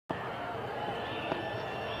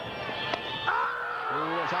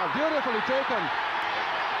catch. How beautifully taken.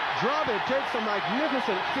 Dravid takes a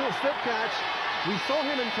magnificent slip catch. We saw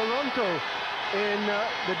him in Toronto in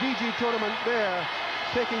the DG tournament there,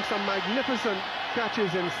 taking some magnificent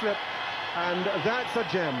catches in slip, and that's a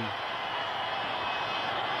gem.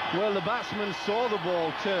 Well, the batsman saw the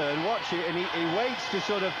ball turn, watch it, and he waits to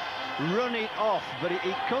sort of run it off, but it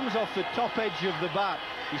comes off the top edge of the bat.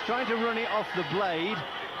 He's trying to run it off the blade,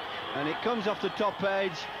 and it comes off the top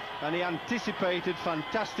edge, and he anticipated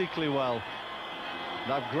fantastically well.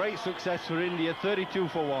 That great success for India, 32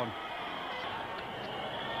 for 1.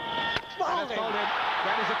 That is folded.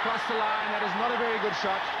 That is across the line. That is not a very good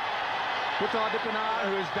shot. Putar Dipanar,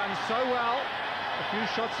 who has done so well, a few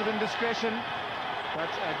shots of indiscretion, but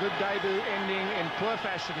a good debut ending in poor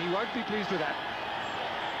fashion. He won't be pleased with that.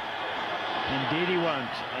 Indeed he won't.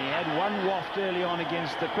 He had one waft early on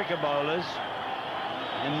against the quicker bowlers,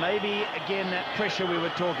 and maybe again that pressure we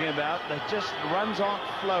were talking about, that just runs aren't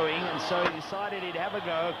flowing, and so he decided he'd have a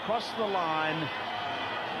go across the line.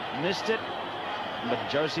 Missed it, but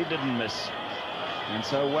Joshi didn't miss, and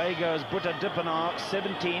so away goes Putar Dipanar,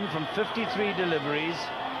 17 from 53 deliveries,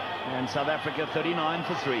 and South Africa 39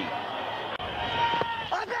 for 3.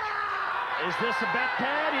 Is this a bat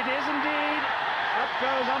pad? It is indeed. Up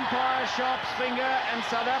goes umpire Sharp's finger, and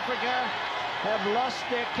South Africa have lost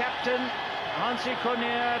their captain, Hansie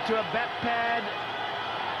Cronje, to a bat pad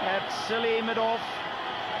at silly mid-off.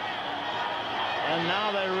 And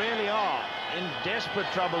now they really are in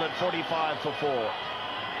desperate trouble at 45 for 4.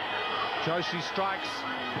 Joshi strikes,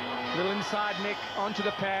 little inside nick onto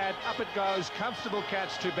the pad, up it goes, comfortable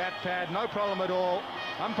catch to bat pad, no problem at all.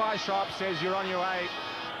 Umpire Sharp says you're on your way.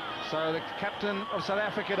 So the captain of South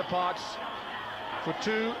Africa departs for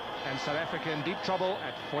 2, and South Africa in deep trouble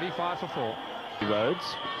at 45 for 4.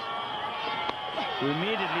 Rhodes, who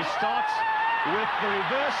immediately starts with the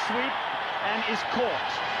reverse sweep and is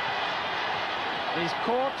caught. He's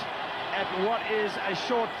caught at what is a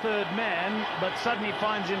short third man, but suddenly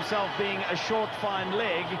finds himself being a short fine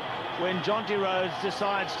leg when Jonty Rhodes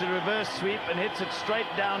decides to reverse sweep and hits it straight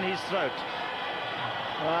down his throat.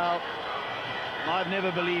 Well, I've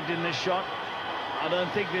never believed in this shot. I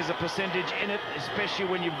don't think there's a percentage in it, especially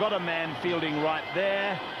when you've got a man fielding right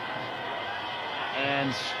there,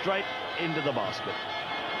 and straight into the basket.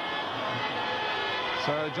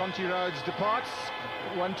 So Jonty Rhodes departs,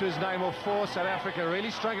 1 to his name of 4. South Africa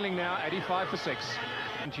really struggling now, 85 for 6.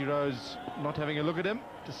 Jonty Rhodes, not having a look at him,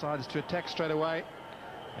 decides to attack straight away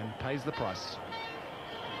and pays the price.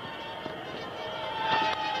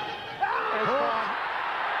 Oh.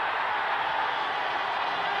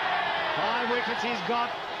 5 wickets he's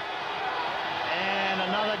got, and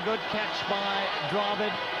another good catch by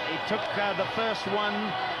Dravid. He took the first one,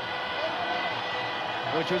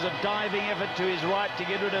 which was a diving effort to his right to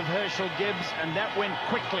get rid of Herschel Gibbs, and that went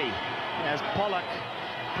quickly as Pollock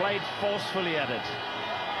played forcefully at it.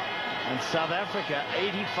 And South Africa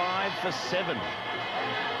 85 for 7.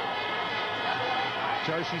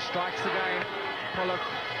 Joshi strikes again. Pollock,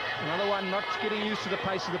 another one not getting used to the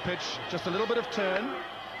pace of the pitch, just a little bit of turn.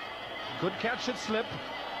 Good catch at slip.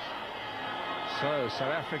 So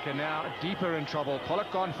South Africa now deeper in trouble.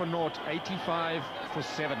 Pollock gone for naught, 85 for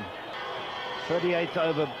 7. 38th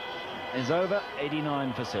over is over,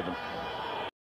 89 for 7.